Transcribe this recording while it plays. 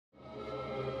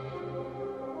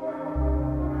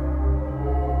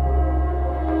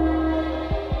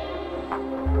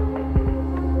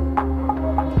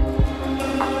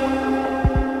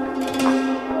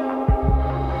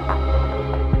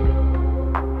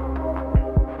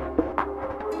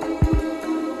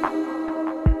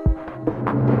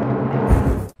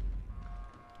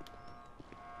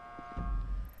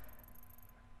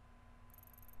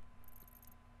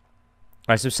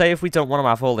Right, so say if we don't want to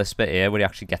have all this bit here where he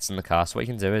actually gets in the car, so what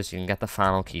you can do is you can get the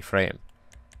final keyframe,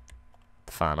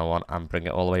 the final one, and bring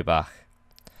it all the way back.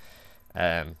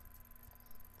 And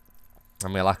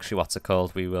we'll actually, what's it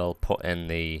called? We will put in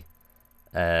the,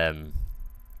 what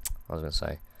was I going to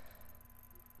say?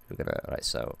 We're going to, right,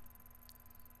 so,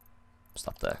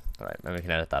 stop there. Alright, then we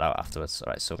can edit that out afterwards.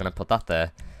 Alright, so we're going to put that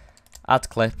there. Add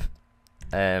clip.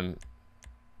 We're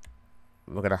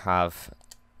going to have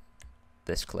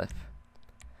this clip.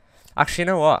 Actually, you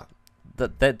know what?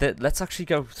 Let's actually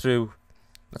go through.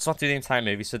 Let's not do the entire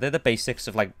movie. So they're the basics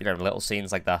of, like, you know, little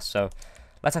scenes like that. So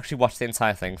let's actually watch the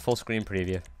entire thing, full screen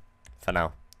preview, for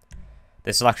now.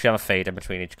 This will actually have a fade in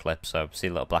between each clip. So see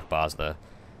little black bars there.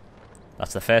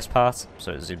 That's the first part.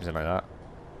 So it zooms in like that.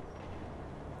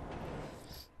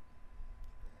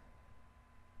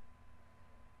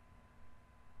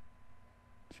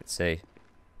 Should see.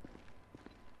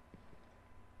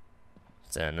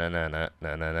 No. And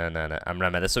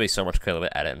remember, this will be so much cooler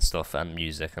with edit and stuff and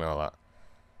music and all that.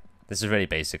 This is really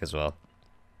basic as well.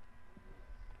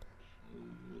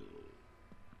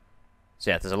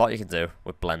 So yeah, there's a lot you can do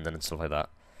with blending and stuff like that.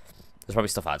 There's probably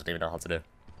stuff I don't even know how to do.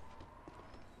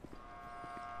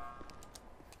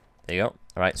 There you go.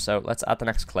 Alright, so let's add the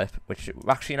next clip, which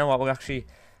actually, you know what, we're actually,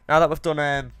 now that we've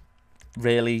done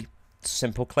really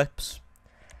simple clips,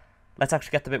 let's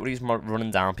actually get the bit where he's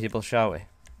running down people, shall we?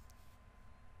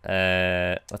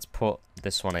 Let's put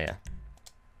this one here.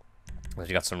 Because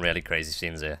you got some really crazy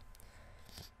scenes here.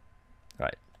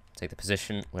 Right, take the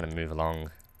position. We're gonna move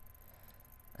along.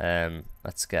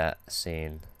 Let's get a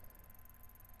scene.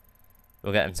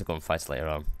 We'll get into gunfights later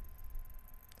on.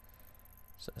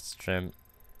 So let's trim.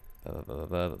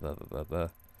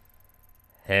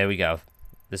 Here we go.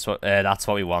 This one. That's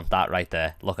what we want. That right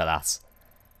there. Look at that.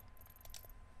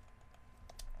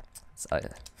 It's,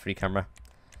 free camera.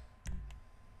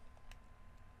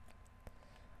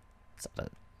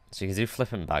 So you can do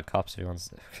flipping bad cops if you want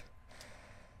to.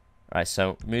 Right,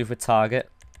 so move with target.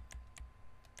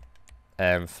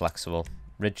 Flexible.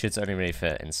 Rigids only really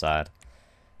fit inside.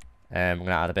 I'm going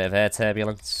to add a bit of air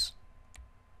turbulence.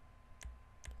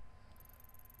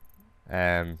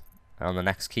 On the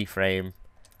next keyframe,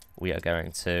 we are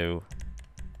going to...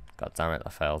 God damn it,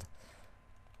 that failed.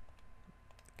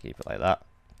 Keep it like that.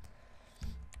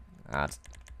 Add.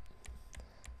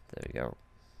 There we go.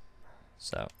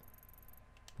 So...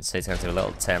 You see it's going to do a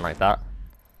little turn like that.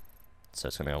 So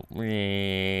it's going to go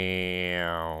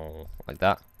like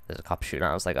that. There's a cop shooting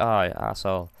at us like, oh, you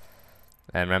asshole.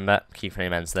 And remember,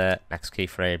 keyframe ends there. Next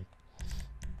keyframe.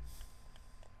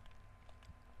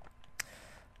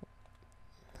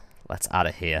 Let's add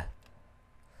it here.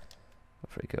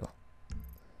 Pretty cool.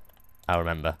 I'll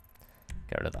remember.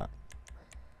 Get rid of that.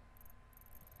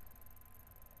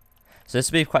 So this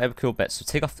would be quite a cool bit. So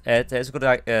take off, there's a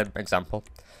good example.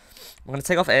 I'm going to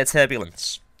take off air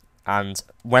turbulence, and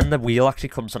when the wheel actually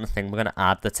comes on the thing, we're going to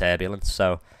add the turbulence.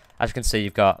 So, as you can see,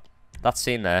 you've got that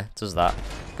scene there, does that,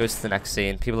 goes to the next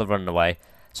scene, people are running away.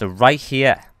 So right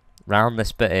here, round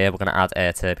this bit here, we're going to add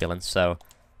air turbulence. So,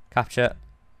 capture,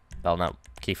 well no,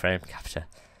 keyframe, capture,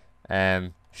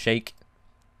 shake,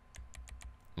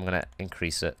 I'm going to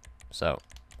increase it, so,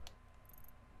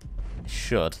 it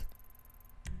should,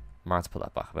 I might have to put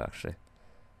that back a bit actually,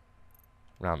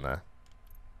 around there.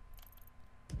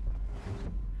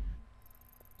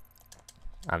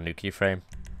 And a new keyframe.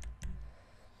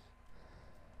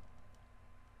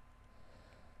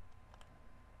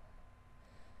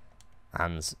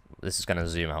 And this is going to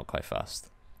zoom out quite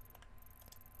fast.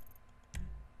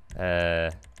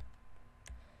 Let's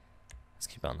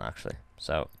keep it on that actually.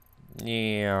 So,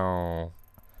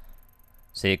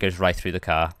 see, it goes right through the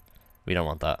car. We don't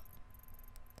want that.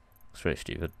 It's really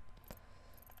stupid.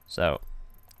 So,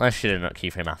 I should have not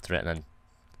keyframe after it and then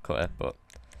cut it, but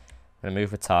I'm going to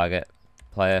move with target.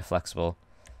 Player, flexible.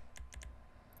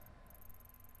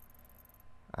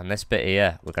 And this bit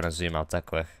here, we're going to zoom out that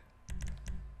quick.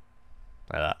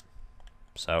 Like that.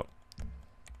 So.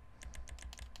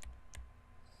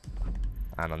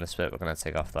 And on this bit, we're going to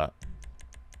take off that.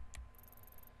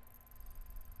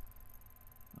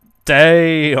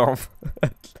 Damn!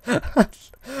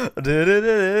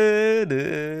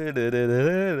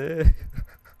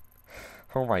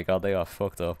 Oh my god, they are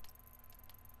fucked up.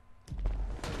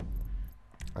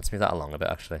 Let's move that along a bit,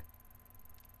 actually.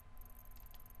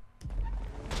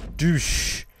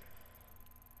 Douche!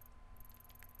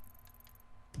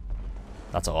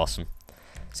 That's awesome.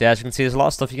 So yeah, as you can see, there's a lot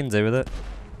of stuff you can do with it.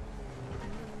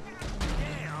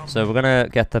 So we're gonna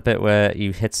get the bit where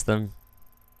he hits them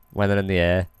when they're in the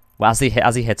air. Well, as he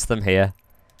hits them here,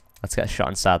 let's get a shot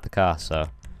inside the car. So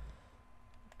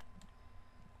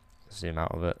zoom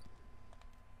out of it.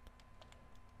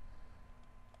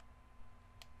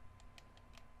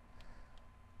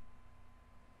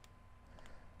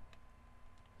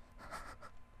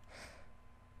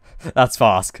 That's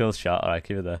fast. Cool shot. Alright,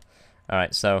 keep it there.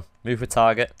 Alright, so move with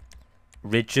target.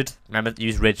 Rigid. Remember,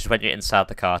 use rigid when you're inside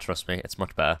the car, trust me. It's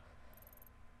much better.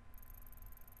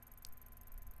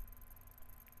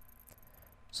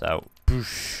 So,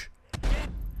 boosh.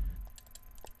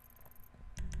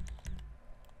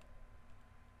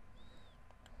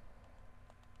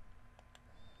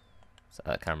 Set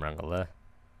that camera angle there.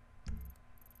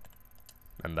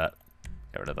 Remember,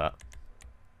 get rid of that.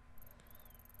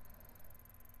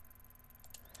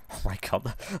 Oh my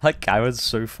god, that guy went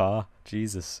so far.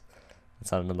 Jesus.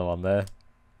 Let's add another one there.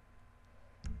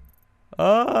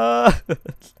 Oh,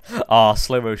 oh,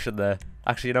 slow motion there.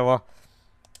 Actually, you know what?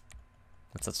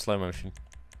 Let's add slow motion.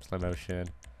 Slow motion.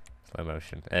 Slow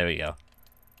motion. There we go.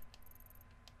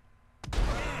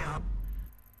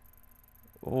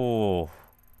 Oh.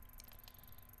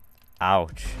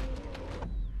 Ouch.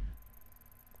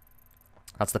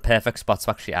 That's the perfect spot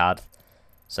to actually add.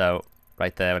 So,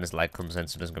 right there when his leg comes in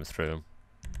so it doesn't come through him.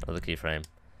 Another keyframe.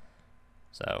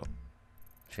 So,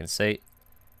 as you can see.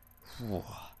 Whew.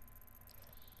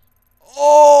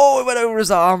 Oh, it went over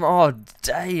his arm. Oh,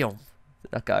 damn.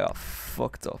 That guy got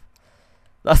fucked up.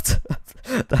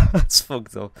 That's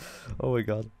fucked up. Oh my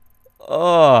god.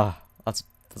 Oh, that's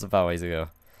a bad way to go.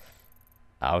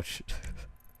 Ouch.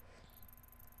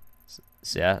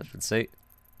 So yeah, as you can see.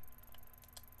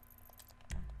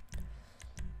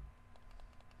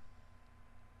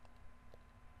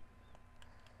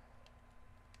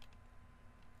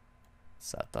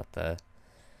 Set that there.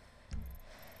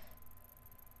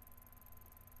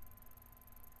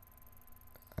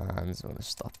 And I'm going to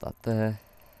stop that there.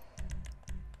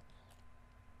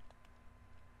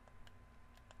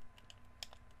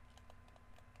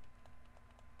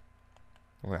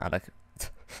 Oh my god,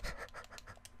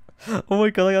 oh my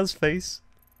god, I got his face.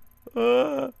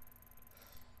 I'm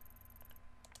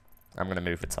going to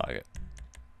move the target.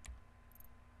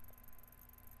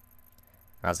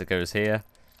 As it goes here,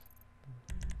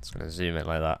 it's going to zoom in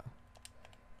like that.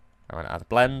 I'm going to add a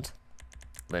blend,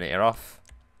 linear off.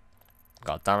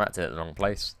 God damn it, I did it in the wrong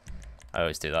place. I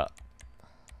always do that.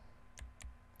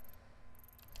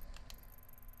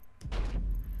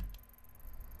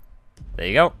 There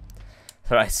you go.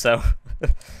 Right, so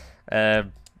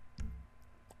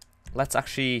let's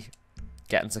actually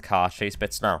get into car chase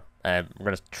bits now. I'm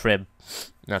going to trim,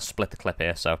 I'm going to split the clip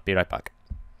here, so be right back.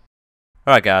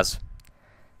 Alright guys,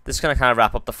 this is going to kind of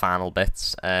wrap up the final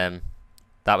bits. That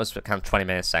was kind of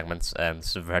 20-minute segments.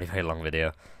 This is a very, very long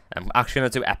video. I'm actually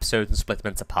going to do episodes and split them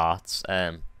into parts.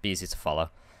 Be easy to follow.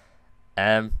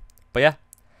 But yeah,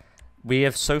 we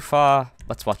have so far,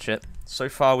 let's watch it. So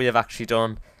far we have actually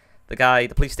done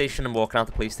the police station and walking out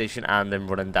the police station and then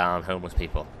running down homeless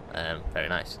people. Very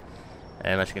nice.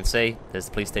 As you can see, there's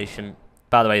the police station.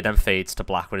 By the way, it then fades to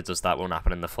black when it does that. Won't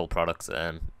happen in the full product.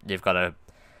 You've got to,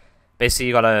 basically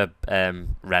you got to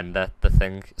render the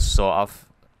thing, sort of.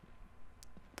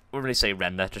 I wouldn't really say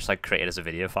render, just like create it as a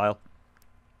video file.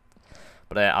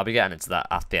 But I'll be getting into that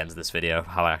at the end of this video,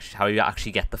 how you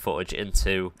actually get the footage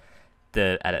into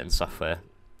the editing software.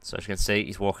 So as you can see,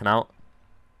 he's walking out.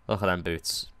 Look at them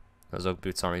boots. Those Ugg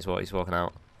boots on, he's walking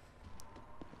out.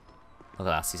 Look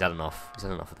at that, he's had enough. He's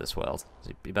had enough of this world.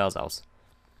 He bails out.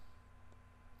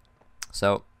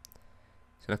 So,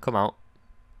 he's going to come out.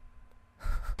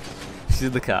 He's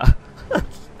in the car.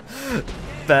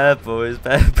 Bad boys,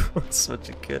 bad boys. What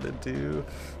you gonna do?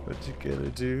 What you gonna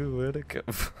do? Where'd it go?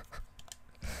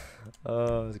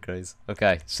 Oh, it's crazy.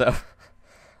 Okay, so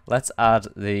let's add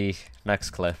the next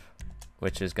clip,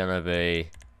 which is gonna be.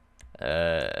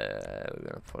 We're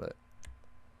gonna put it.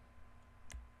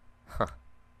 Huh.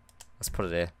 Let's put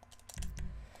it here.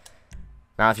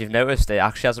 Now, if you've noticed, it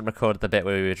actually hasn't recorded the bit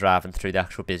where we were driving through the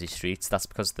actual busy streets. That's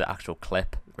because the actual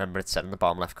clip. Remember, it's set in the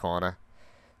bottom left corner,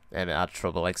 and it had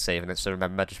trouble like saving it. So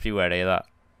remember, just be wary of that.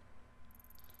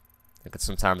 It could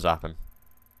sometimes happen,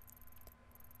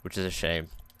 which is a shame.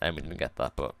 We didn't get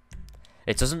that, but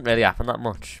it doesn't really happen that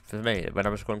much for me when I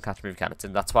was recording Catch Me If You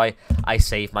Can. That's why I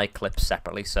save my clips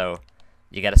separately. So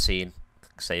you get a scene,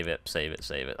 save it, save it,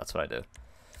 save it. That's what I do.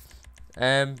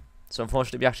 So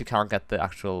unfortunately, we actually can't get the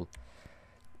actual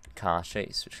car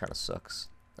chase, which kind of sucks.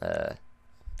 So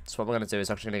what we're gonna do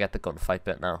is actually gonna get the gunfight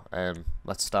bit now.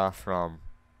 Let's start from.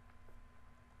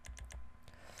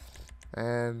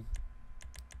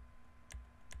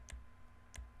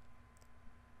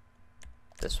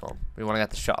 This one. We want to get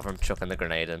the shot of him chucking the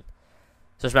grenade in.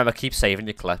 So just remember, keep saving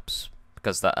your clips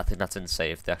because I think that's in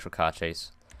save, the actual car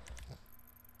chase.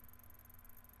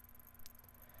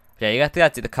 Yeah, you get the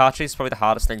idea. The cartridge is probably the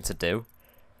hardest thing to do.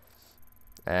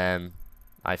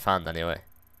 I found anyway.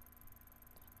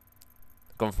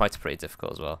 Gunfight's pretty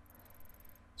difficult as well.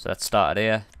 So let's start it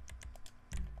here.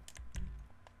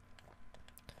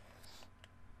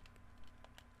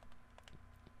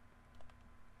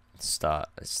 Let's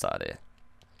start here.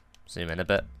 Zoom in a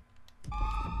bit.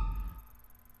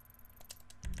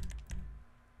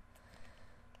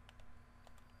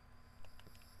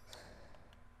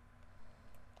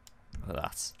 Look at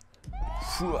that.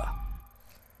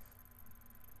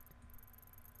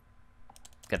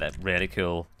 Get a really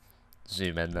cool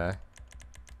zoom in there.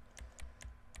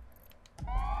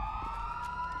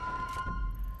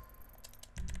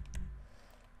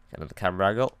 Get another camera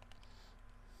angle.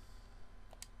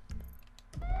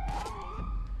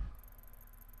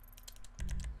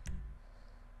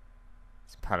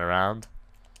 Let's pan around.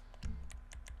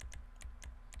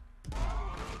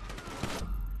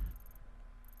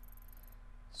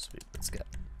 Sweet, let's get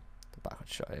the backward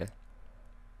shot here.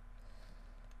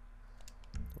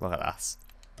 Look at that.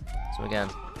 So again,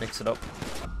 mix it up.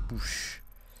 Boosh.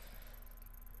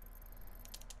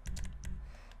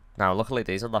 Now, luckily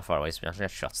these aren't that far away, so we actually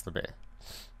get shots to the bit.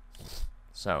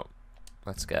 So,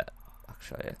 let's get back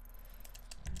shot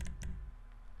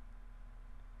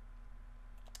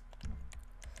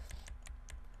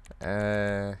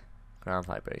here. Ground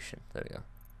vibration. There we go.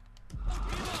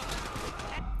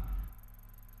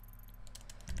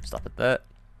 Stop it there.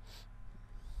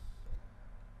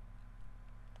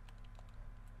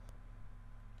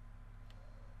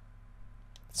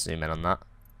 Zoom in on that.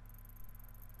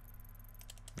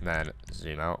 And then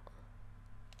zoom out.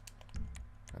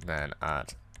 And then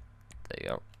add. There you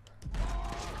go.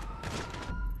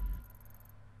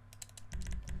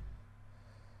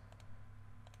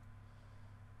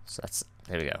 So that's,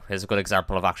 here we go. Here's a good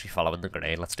example of actually following the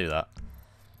grenade. Let's do that.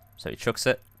 So he chucks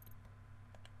it.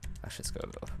 Actually, let's go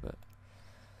up a bit.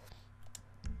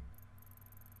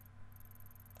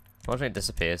 Watching it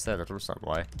disappears there, I don't understand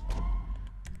why.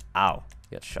 Ow.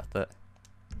 You got shot there.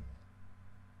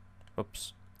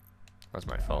 Oops. That was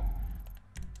my fault.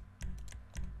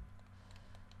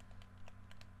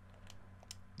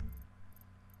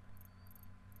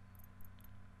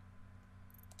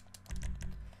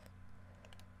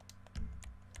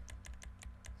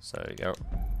 So there we go.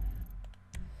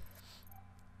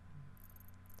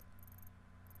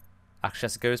 Actually,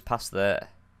 as it goes past there,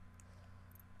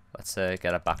 let's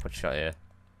get a backward shot here.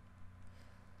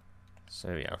 So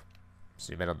here we go.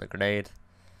 Zoom in on the grenade.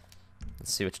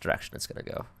 Let's see which direction it's gonna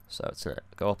go. So it's gonna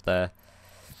go up there.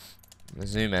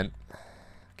 Zoom in.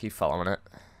 Keep following it.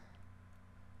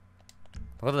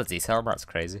 Look at the detail on that, it's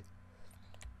crazy.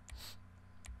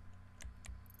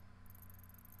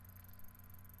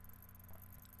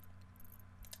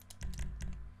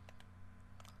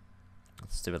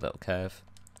 Let's do a little curve.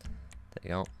 There you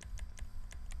go.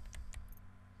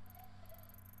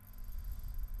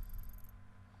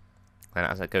 And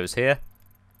as it goes here,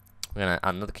 we're gonna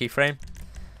add another keyframe,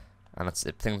 and it's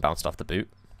the thing bounced off the boot.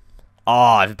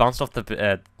 Oh, if it bounced off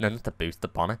the no, not the boot, the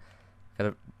bonnet.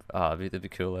 Gotta, oh, that'd be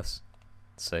cool. Let's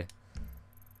see.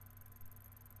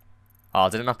 Oh,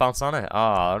 did it not bounce on it?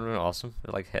 Oh, that would have been awesome.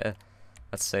 It like hit it.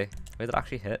 Let's see. Where did it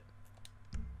actually hit?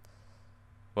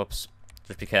 Whoops.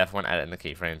 Just be careful when editing the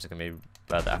keyframes. It can be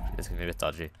it's gonna be a bit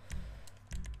dodgy.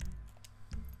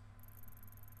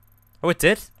 Oh, it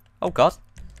did. Oh God.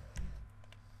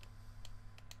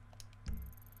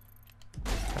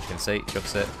 I can see,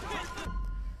 chucks it.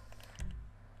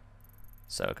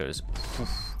 So it goes.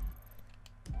 Poof.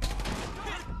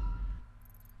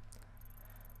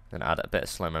 Then add a bit of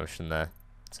slow motion there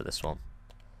to this one.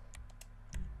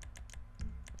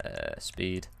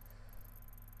 Speed.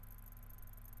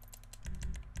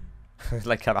 It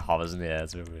like kind of hovers in the air.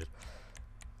 It's really weird.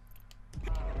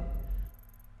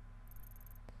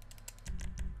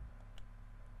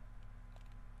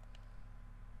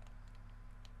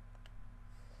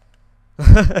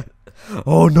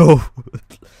 Oh no!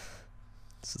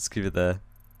 Let's keep it there.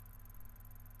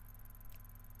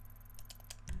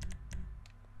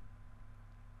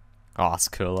 Oh, that's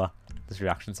cool. This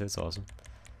reaction to it's awesome.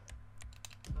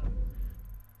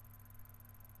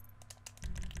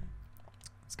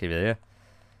 Let's keep it here.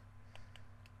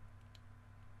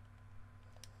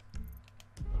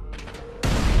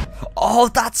 Oh,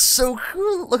 that's so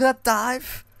cool! Look at that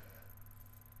dive!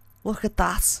 Look at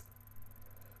that!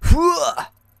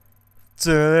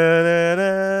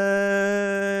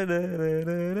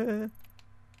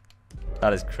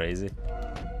 That is crazy.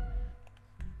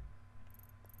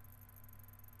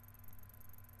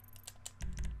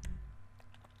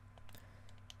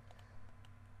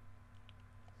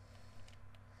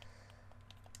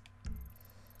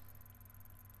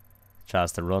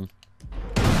 Tries to run.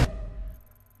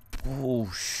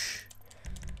 Whoosh.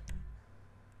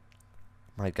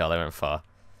 My god, they went far.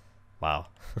 Wow.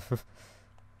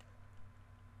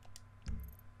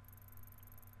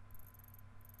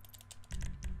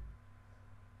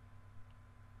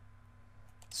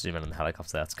 Zoom in on the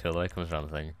helicopter, that's cool, the way it comes around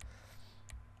the thing.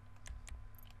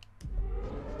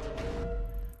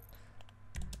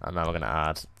 And now we're going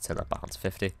to turn that back onto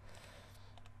 50.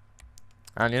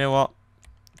 And you know what?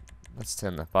 Let's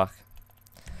turn that back.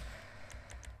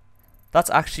 That's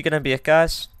actually going to be it,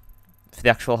 guys, for the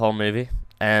actual whole movie.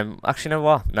 Actually, you know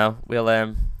what? No, we'll,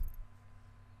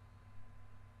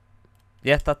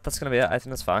 yeah, that's going to be it. I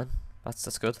think that's fine.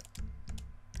 That's good.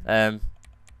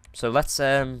 So let's,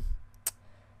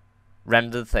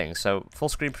 render the thing. So, full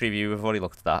screen preview, we've already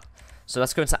looked at that. So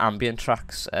let's go into ambient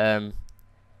tracks. You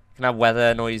can have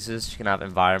weather noises, you can have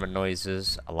environment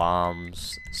noises,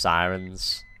 alarms,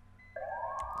 sirens.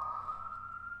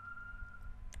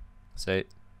 So you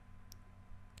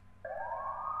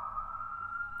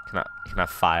can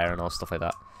have fire and all stuff like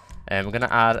that. We're going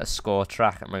to add a score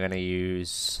track, and we're going to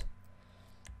use...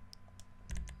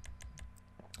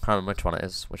 I can't remember which one it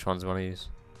is. Which ones do we want to use?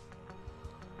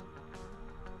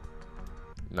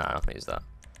 No, I'm not going to use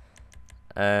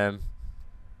that.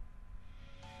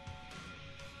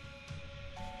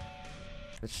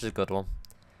 Which is a good one.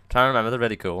 I'm trying to remember the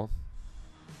really cool one.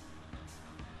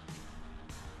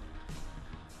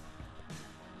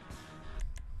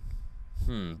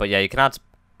 But yeah, you can add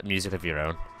music of your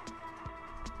own.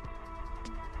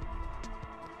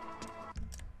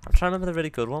 I'm trying to remember the really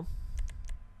good one.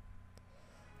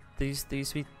 These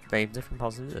be named different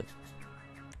positive.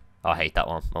 Oh, I hate that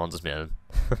one. That one does me in.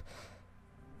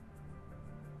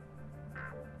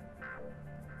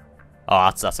 Oh,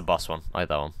 that's a boss one. I like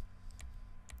that one.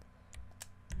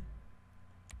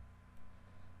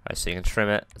 Alright, so you can trim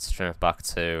it. Let's trim it back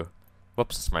to...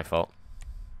 Whoops, it's my fault.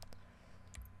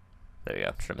 There we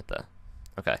go, trim it there.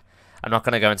 Okay. I'm not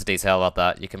going to go into detail about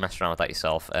that. You can mess around with that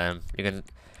yourself.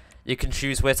 You can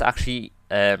choose where to actually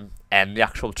end the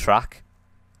actual track.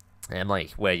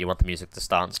 Like where you want the music to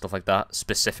start and stuff like that,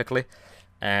 specifically.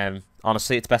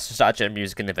 Honestly, it's best to start getting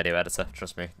music in the video editor.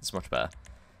 Trust me, it's much better.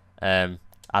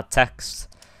 Add text.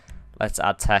 Let's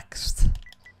add text.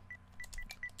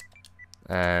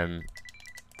 The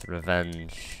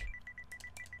revenge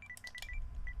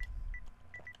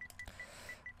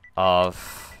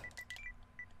of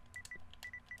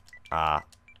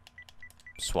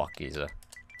SWAT geezer.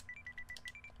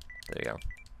 There you go.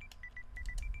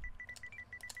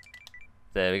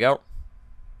 There we go.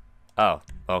 Oh,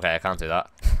 okay, I can't do that.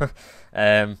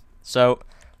 So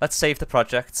let's save the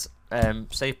project.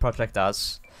 Save project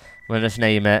as. We're gonna just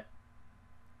name it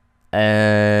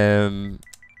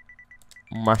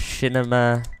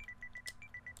Machinima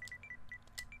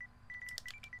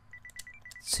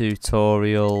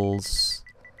Tutorials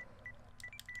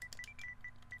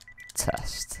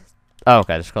Test. Oh,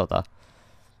 okay, just call it that.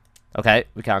 Okay,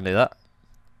 we can't do that.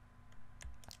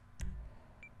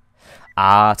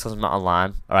 It's because I'm not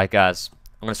online. Alright, guys,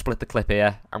 I'm going to split the clip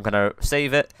here. I'm going to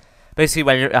save it. Basically,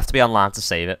 when you have to be online to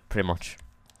save it, pretty much.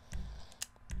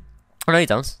 Oh, no, you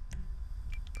don't.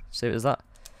 Save it as that.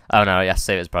 Oh, no, yes,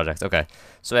 save it as project. Okay.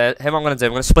 So, here what I'm going to do,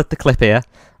 I'm going to split the clip here.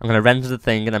 I'm going to render the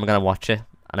thing, and then I'm going to watch it.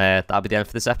 And that'll be the end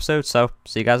for this episode, so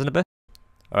see you guys in a bit.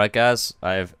 Alright, guys,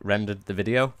 I've rendered the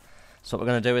video. So what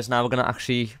we're going to do is now we're going to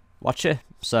actually watch it.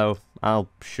 So, I'll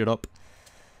shut up.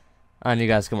 And you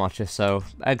guys can watch it. So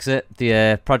exit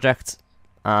the project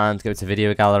and go to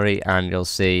video gallery, and you'll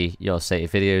see your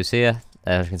saved videos here.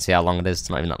 You can see how long it is. It's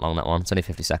not even that long, that one. It's only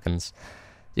 50 seconds.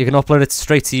 You can upload it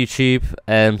straight to YouTube,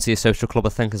 to your social club, I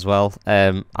think, as well.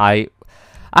 Alright,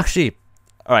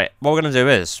 what we're going to do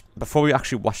is, before we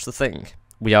actually watch the thing,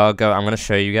 I'm going to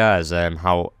show you guys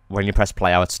how, when you press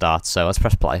play, how it starts. So let's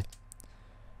press play.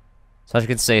 So as you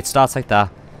can see, it starts like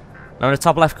that. Now in the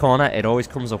top left corner, it always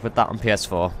comes up with that on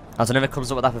PS4. As I know it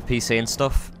comes up with that for PC and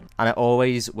stuff, and it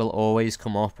will always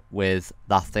come up with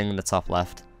that thing in the top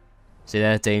left. See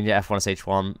there, Danger,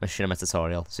 F1SH1, Machinima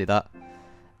Tutorial. See that?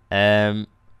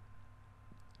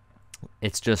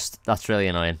 It's just, that's really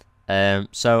annoying.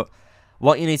 So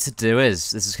what you need to do is,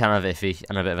 this is kind of iffy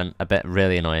and a bit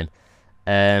really annoying.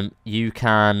 You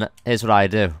can, here's what I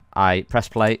do. I press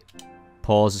play,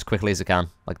 pause as quickly as I can,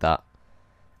 like that.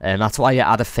 And that's why you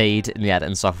add a fade in the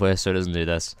editing software, so it doesn't do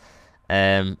this.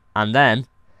 And then,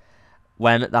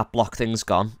 when that block thing's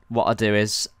gone, what I'll do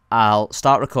is, I'll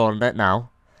start recording it now,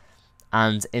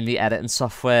 and in the editing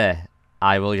software,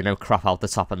 I will, crop out the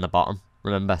top and the bottom,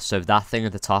 remember, so that thing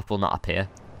at the top will not appear.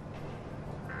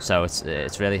 So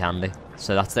it's really handy.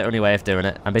 So that's the only way of doing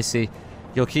it. And basically,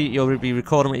 You'll be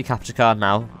recording with your capture card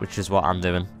now, which is what I'm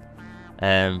doing.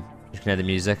 You can hear the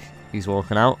music. He's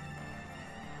walking out.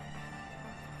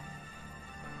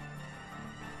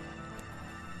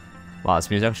 Wow, this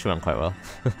music actually went quite well.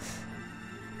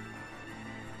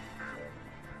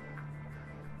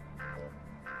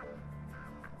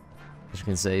 As you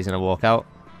can see, he's gonna walk out.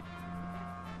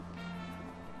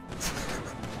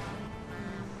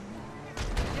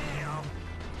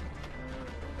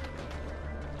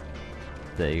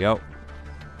 There you go.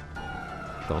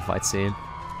 Gunfight scene.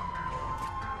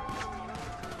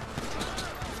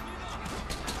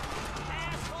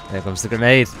 There comes the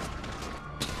grenade.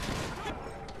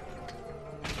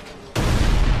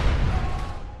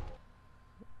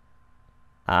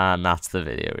 And that's the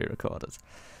video we recorded.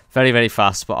 Very, very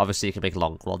fast, but obviously you can make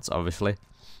long ones, obviously.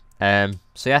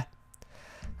 So yeah,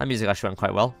 that music actually went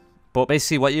quite well. But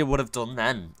basically what you would have done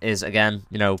then is, again,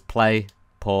 you know, play,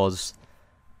 pause,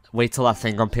 wait till that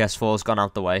thing on PS4 has gone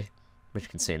out the way, which you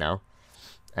can see now.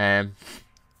 And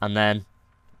then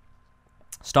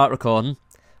start recording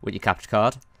with your capture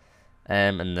card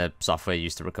and the software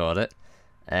used to record it.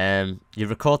 You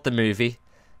record the movie,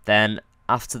 then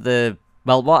after the...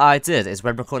 Well, what I did is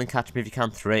when recording Catch Me If You Can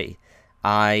 3,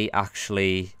 I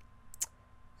actually...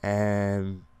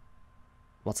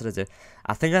 what did I do?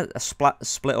 I think I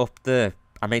split up the...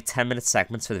 I made 10-minute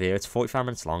segments for the video. It's 45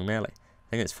 minutes long, nearly.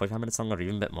 I think it's 45 minutes long or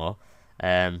even a bit more.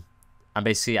 And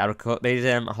basically, I made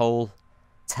a whole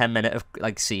 10-minute of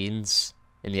like scenes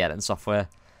in the editing software.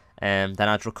 Then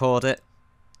I'd record it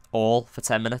all for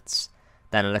 10 minutes.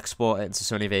 Then I'd export it into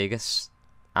Sony Vegas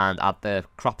and add the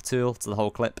crop tool to the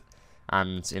whole clip.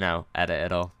 And, you know, edit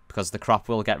it all. Because the crop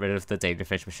will get rid of the data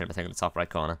fish machine, I think, in the top right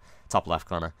corner. Top left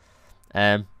corner.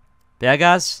 But yeah,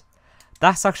 guys.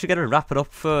 That's actually going to wrap it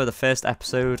up for the first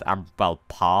episode. And, well,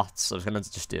 parts. I was going to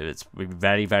just do it. It's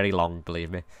very, very long, believe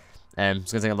me.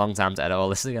 It's going to take a long time to edit all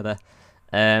this together.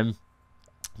 There'll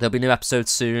be new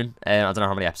episodes soon. I don't know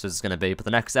how many episodes it's going to be. But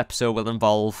the next episode will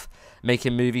involve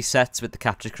making movie sets with the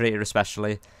capture creator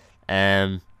especially.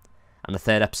 And the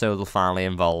third episode will finally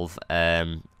involve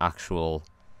actual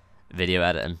video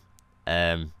editing.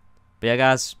 But yeah,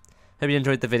 guys, hope you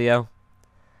enjoyed the video,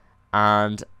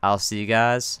 and I'll see you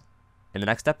guys in the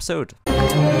next episode.